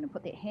Wonder Woman and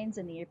put their hands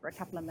in the air for a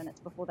couple of minutes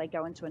before they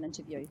go into an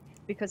interview,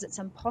 because it's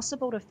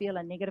impossible to feel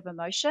a negative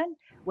emotion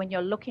when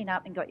you're looking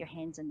up and got your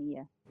hands in the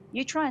air.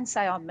 You try and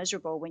say I'm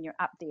miserable when you're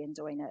up there and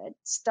doing it.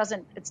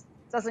 It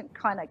doesn't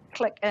kind of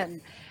click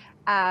in.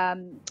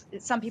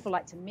 Some people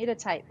like to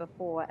meditate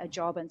before a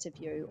job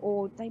interview,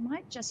 or they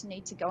might just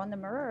need to go in the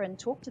mirror and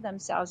talk to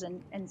themselves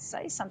and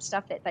say some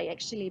stuff that they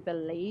actually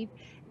believe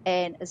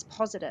and is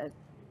positive.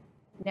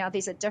 Now,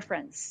 there's a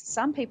difference.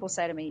 Some people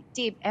say to me,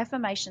 Deb,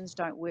 affirmations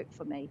don't work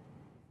for me.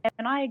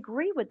 And I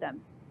agree with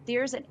them.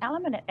 There is an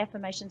element of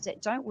affirmations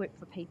that don't work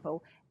for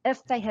people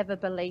if they have a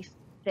belief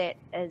that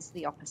is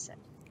the opposite.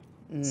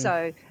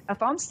 So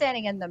if I'm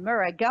standing in the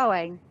mirror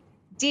going,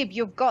 Deb,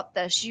 you've got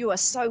this, you are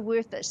so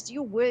worth this,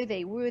 you're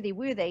worthy, worthy,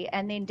 worthy,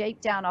 and then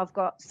deep down I've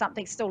got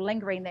something still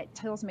lingering that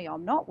tells me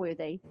I'm not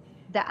worthy,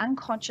 the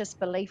unconscious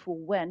belief will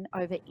win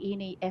over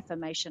any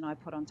affirmation I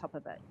put on top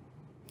of it.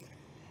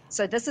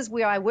 So this is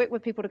where I work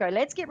with people to go,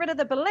 let's get rid of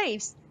the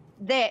beliefs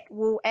that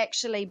will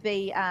actually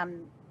be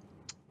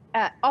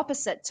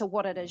opposite to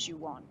what it is you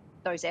want,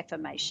 those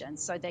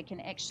affirmations, so they can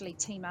actually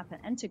team up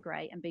and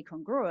integrate and be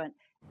congruent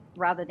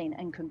rather than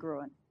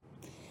incongruent.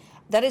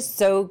 That is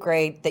so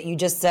great that you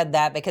just said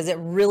that, because it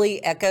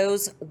really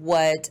echoes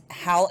what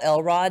Hal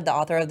Elrod, the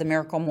author of The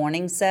Miracle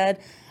Morning, said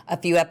a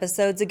few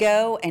episodes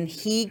ago. And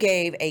he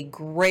gave a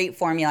great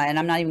formula, and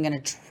I'm not even going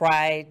to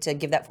try to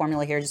give that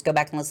formula here. Just go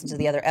back and listen to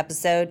the other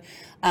episode.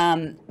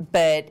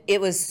 But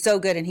it was so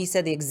good. And he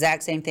said the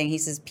exact same thing. He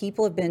says,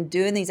 people have been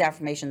doing these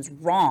affirmations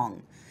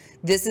wrong.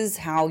 This is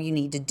how you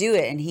need to do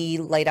it. And he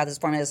laid out this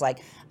formula. It's like,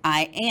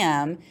 I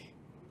am,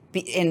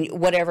 in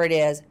whatever it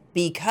is,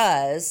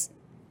 because...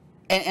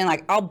 And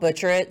like, I'll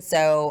butcher it,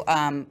 so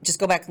just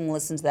go back and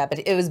listen to that.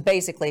 But it was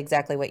basically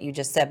exactly what you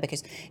just said,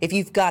 because if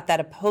you've got that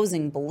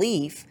opposing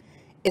belief,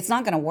 it's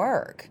not going to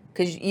work.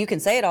 Because you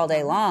can say it all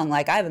day long,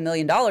 like, I have $1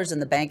 million in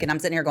the bank, and I'm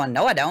sitting here going,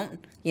 no, I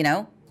don't,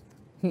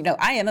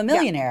 I am a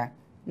millionaire.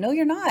 No,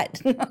 you're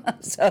not.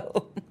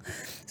 So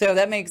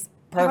that makes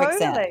perfect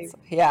sense.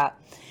 Yeah.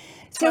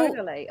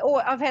 Totally.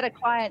 Or I've had a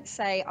client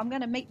say, I'm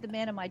going to meet the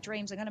man of my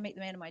dreams. I'm going to meet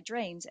the man of my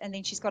dreams. And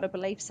then she's got a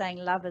belief saying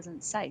love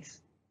isn't safe.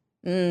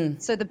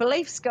 So the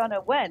belief's going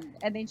to win,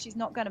 and then she's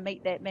not going to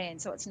meet that man.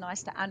 So it's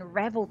nice to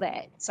unravel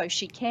that so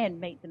she can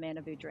meet the man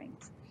of her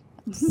dreams.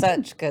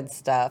 Such good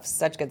stuff.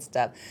 Such good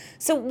stuff.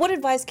 So what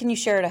advice can you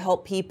share to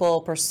help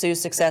people pursue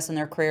success in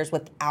their careers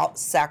without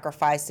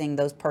sacrificing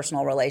those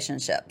personal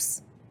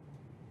relationships?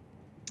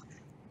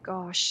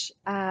 Gosh,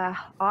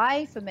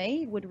 I, for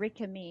me, would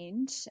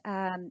recommend,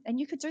 and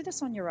you could do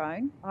this on your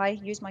own. I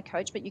use my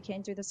coach, but you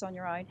can do this on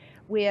your own,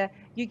 where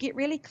you get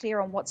really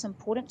clear on what's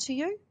important to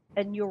you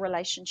in your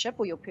relationship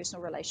or your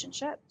personal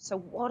relationship. So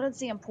what is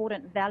the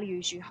important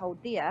values you hold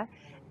there?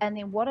 And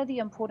then what are the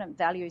important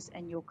values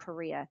in your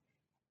career?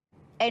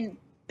 And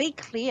be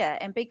clear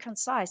and be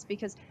concise,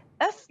 because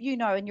if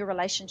in your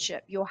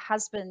relationship, your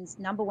husband's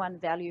number one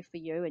value for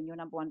you and your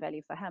number one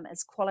value for him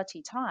is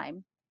quality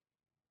time,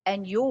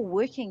 and you're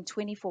working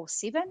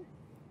 24/7,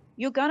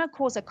 you're going to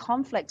cause a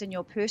conflict in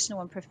your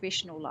personal and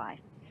professional life.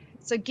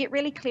 So get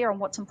really clear on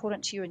what's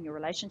important to you in your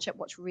relationship,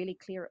 what's really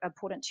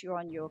important to you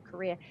on your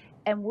career,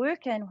 and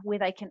work in where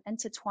they can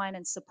intertwine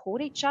and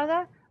support each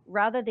other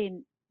rather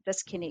than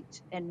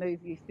disconnect and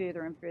move you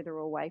further and further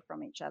away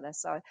from each other.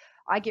 So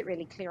I get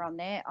really clear on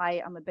that.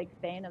 I am a big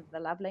fan of the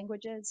love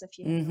languages. If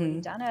you haven't already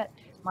done it,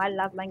 my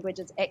love language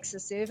is acts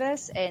of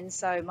service. And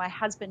so my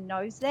husband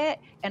knows that,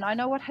 and I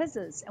know what his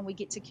is, and we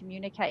get to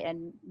communicate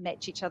and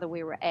match each other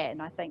where we're at.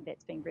 And I think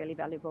that's been really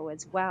valuable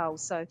as well.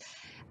 So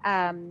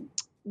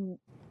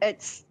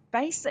it's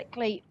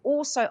basically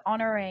also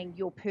honoring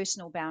your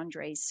personal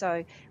boundaries.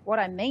 So what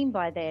I mean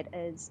by that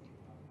is,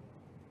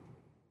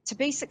 to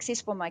be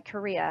successful in my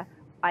career,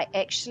 I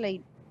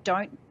actually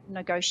don't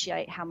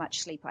negotiate how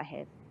much sleep I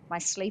have. My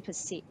sleep is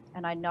set,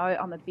 and I know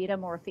I'm a better,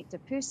 more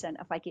effective person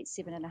if I get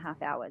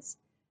 7.5 hours.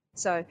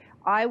 So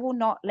I will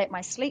not let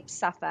my sleep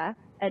suffer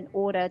in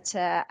order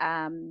to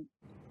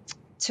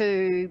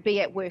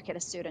be at work at a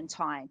certain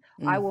time.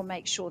 I will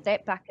make sure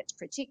that bucket's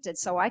protected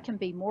so I can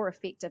be more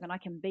effective and I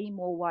can be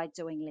more while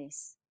doing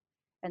less.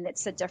 And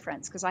that's the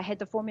difference, because I had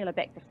the formula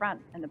back to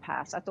front in the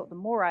past. I thought the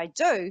more I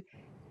do,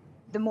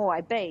 the more I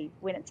be,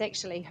 when it's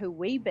actually who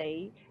we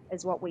be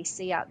is what we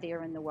see out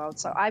there in the world.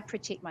 So I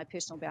protect my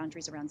personal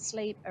boundaries around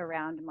sleep,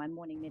 around my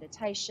morning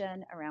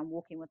meditation, around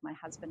walking with my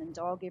husband and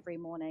dog every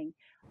morning.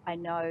 I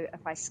know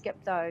if I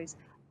skip those,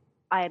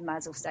 I might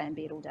as well stay in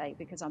bed all day,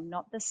 because I'm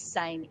not the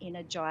same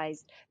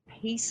energized,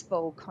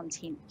 peaceful,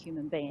 content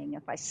human being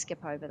if I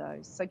skip over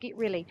those. So get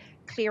really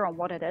clear on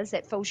what it is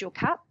that fills your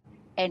cup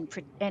and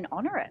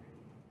honor it.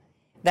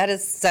 That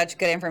is such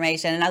good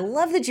information. And I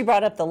love that you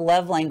brought up the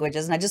love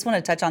languages. And I just want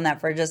to touch on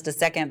that for just a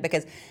second,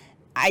 because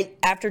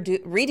after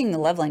reading the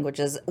love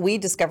languages, we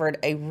discovered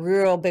a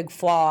real big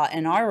flaw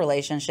in our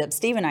relationship,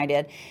 Steve and I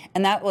did.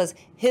 And that was,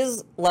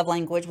 his love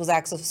language was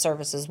acts of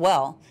service as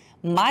well.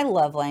 My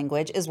love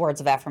language is words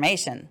of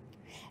affirmation.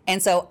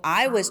 And so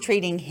I was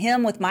treating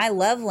him with my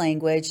love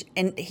language,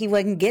 and he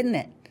wasn't getting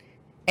it.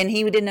 And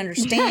he didn't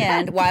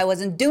understand why I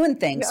wasn't doing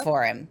things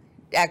for him,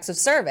 acts of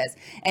service.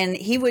 And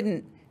he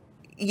wouldn't,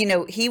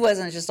 he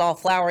wasn't just all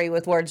flowery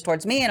with words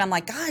towards me. And I'm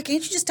like, God,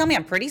 can't you just tell me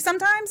I'm pretty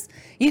sometimes?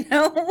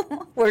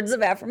 Words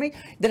of affirmation,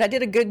 that I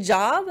did a good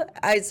job.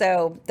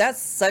 So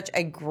that's such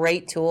a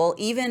great tool,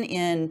 even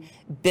in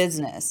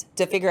business,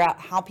 to figure out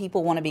how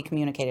people want to be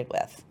communicated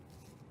with.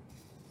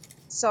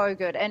 So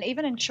good. And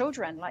even in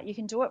children, like you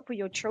can do it for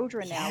your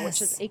children now,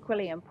 which is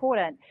equally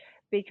important,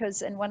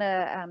 because in one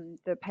of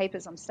the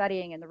papers I'm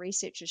studying and the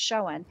research is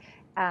showing,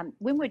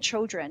 when we're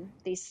children,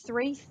 there's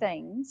 3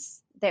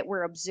 things that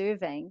we're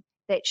observing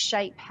that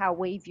shape how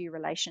we view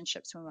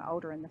relationships when we're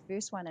older. And the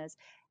first one is,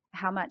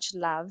 how much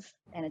love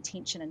and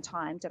attention and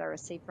time did I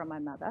receive from my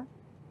mother?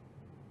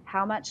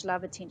 How much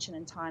love, attention,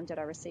 and time did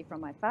I receive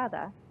from my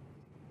father?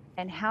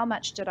 And how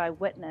much did I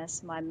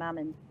witness my mum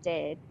and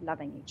dad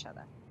loving each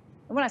other?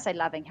 And when I say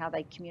loving, how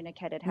they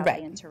communicated, how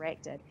they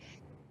interacted.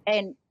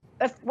 And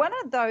if one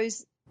of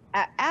those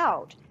are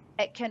out,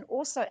 it can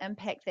also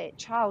impact that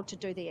child to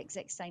do the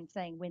exact same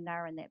thing when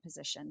they're in that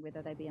position,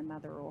 whether they be a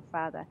mother or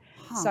father.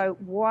 So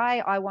why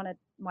I wanted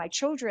my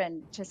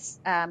children to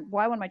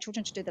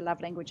do the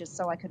love languages,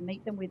 so I could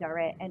meet them where they're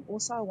at. And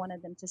also I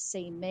wanted them to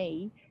see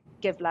me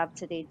give love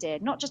to their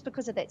dad, not just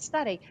because of that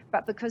study,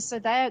 but because so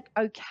they're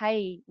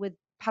okay with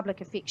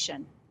public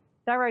affection.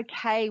 They're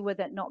okay with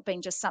it not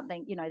being just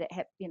something,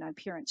 that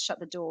parents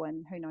shut the door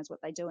and who knows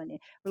what they do in there.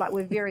 Like,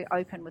 we're very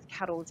open with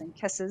cuddles and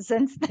kisses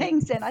and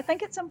things. And I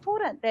think it's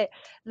important that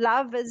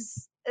love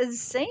is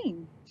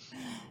seen.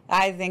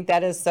 I think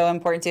that is so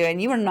important too.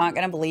 And you are not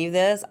going to believe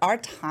this. Our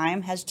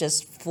time has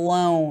just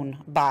flown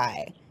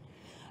by.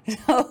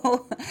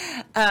 So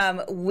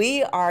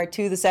we are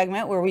to the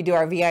segment where we do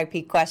our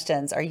VIP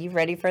questions. Are you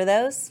ready for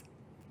those?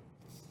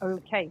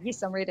 Okay.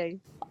 Yes, I'm ready.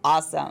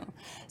 Awesome.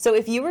 So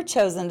if you were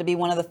chosen to be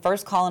one of the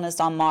first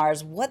colonists on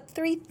Mars, what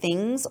 3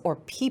 things or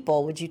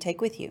people would you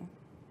take with you?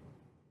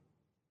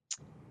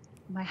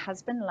 My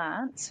husband,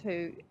 Lance,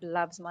 who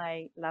loves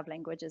my love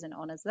languages and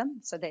honors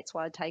them. So that's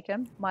why I take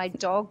him. My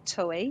dog,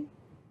 Tui,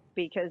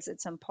 because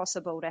it's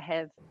impossible to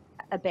have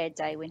a bad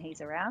day when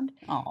he's around.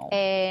 Oh.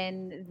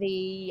 And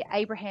the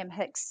Abraham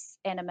Hicks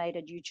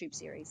animated YouTube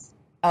series.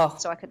 Oh.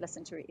 So I could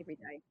listen to it every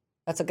day.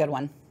 That's a good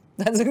one.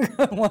 That's a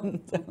good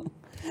one.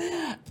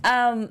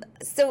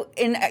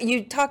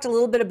 You talked a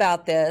little bit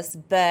about this,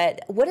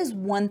 but what is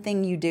one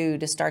thing you do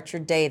to start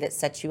your day that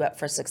sets you up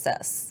for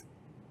success?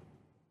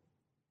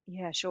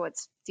 Yeah, sure.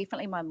 It's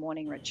definitely my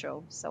morning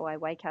ritual. So I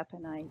wake up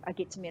and I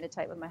get to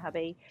meditate with my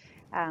hubby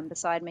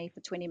beside me for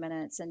 20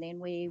 minutes. And then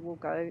we will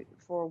go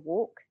for a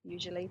walk,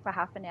 usually for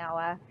half an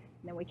hour.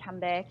 And then we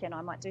come back and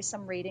I might do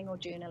some reading or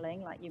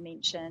journaling, like you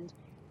mentioned.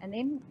 And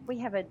then we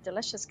have a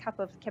delicious cup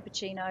of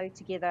cappuccino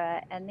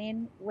together. And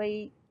then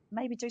we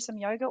maybe do some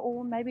yoga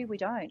or maybe we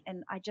don't.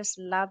 And I just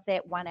love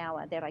that 1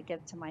 hour that I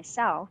give to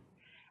myself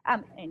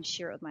and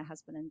share it with my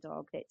husband and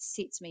dog. That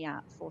sets me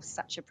up for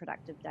such a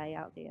productive day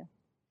out there.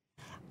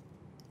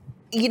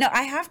 You know,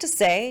 I have to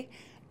say,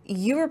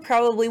 you are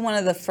probably one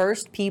of the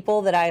first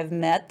people that I have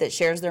met that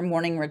shares their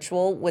morning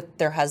ritual with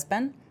their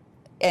husband.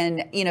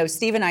 And, you know,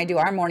 Steve and I do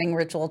our morning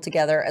ritual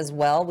together as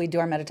well. We do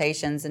our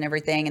meditations and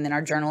everything, and then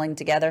our journaling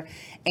together.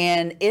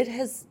 And it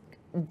has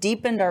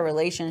deepened our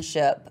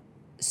relationship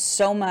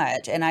so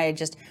much. And I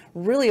just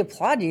really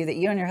applaud you that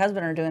you and your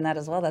husband are doing that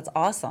as well. That's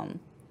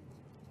awesome.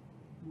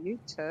 You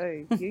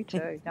too. You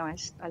too. No,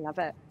 I love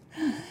it.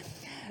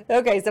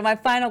 Okay, so my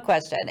final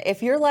question.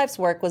 If your life's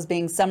work was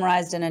being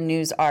summarized in a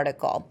news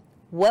article,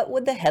 what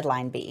would the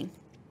headline be?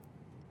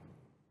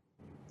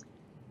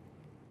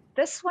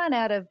 This one,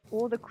 out of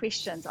all the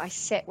questions I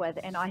sat with,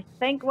 and I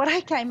think what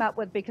I came up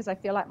with, because I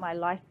feel like my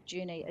life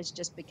journey is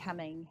just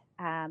becoming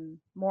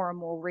more and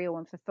more real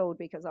and fulfilled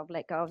because I've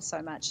let go of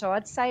so much. So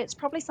I'd say it's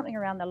probably something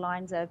around the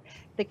lines of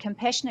the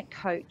compassionate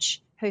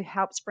coach who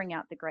helps bring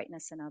out the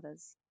greatness in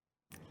others.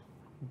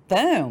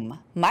 Boom,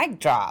 mic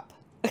drop.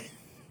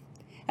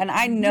 And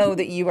I know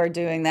that you are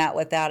doing that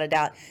without a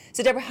doubt.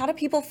 So Deborah, how do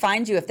people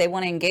find you if they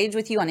want to engage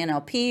with you on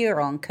NLP or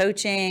on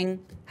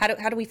coaching? How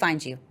do we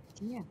find you?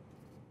 Yeah.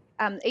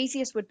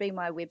 Easiest would be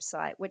my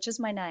website, which is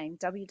my name,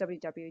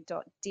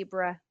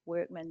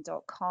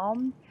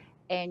 www.deborahworkman.com.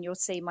 And you'll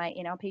see my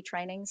NLP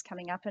trainings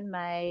coming up in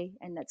May,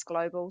 and that's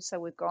global. So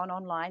we've gone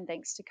online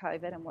thanks to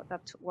COVID and what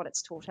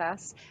it's taught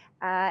us.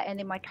 And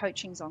then my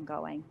coaching's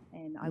ongoing,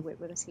 and I work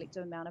with a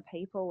selective amount of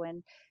people.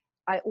 And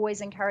I always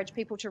encourage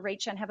people to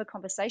reach and have a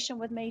conversation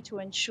with me to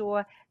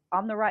ensure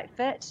I'm the right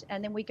fit,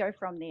 and then we go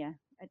from there.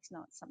 It's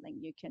not something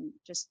you can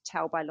just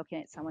tell by looking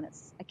at someone.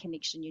 It's a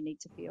connection you need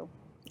to feel.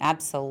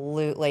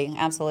 Absolutely.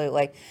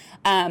 Absolutely.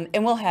 And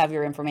we'll have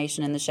your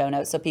information in the show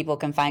notes so people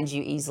can find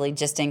you easily,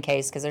 just in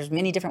case, because there's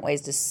many different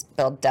ways to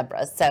spell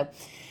Deborah. So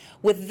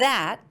with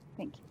that,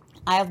 thank you.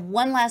 I have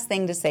one last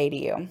thing to say to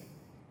you.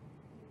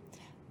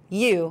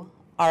 You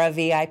are a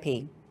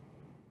VIP.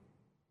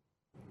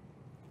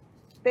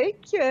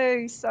 Thank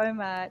you so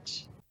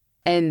much.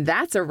 And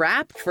that's a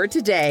wrap for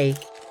today.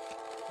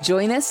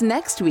 Join us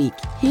next week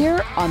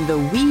here on the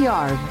We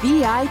Are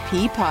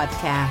VIP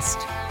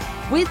podcast.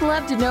 We'd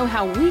love to know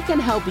how we can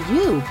help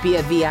you be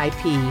a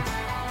VIP.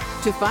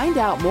 To find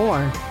out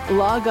more,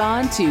 log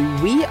on to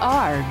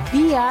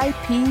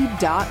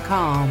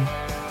wearevip.com.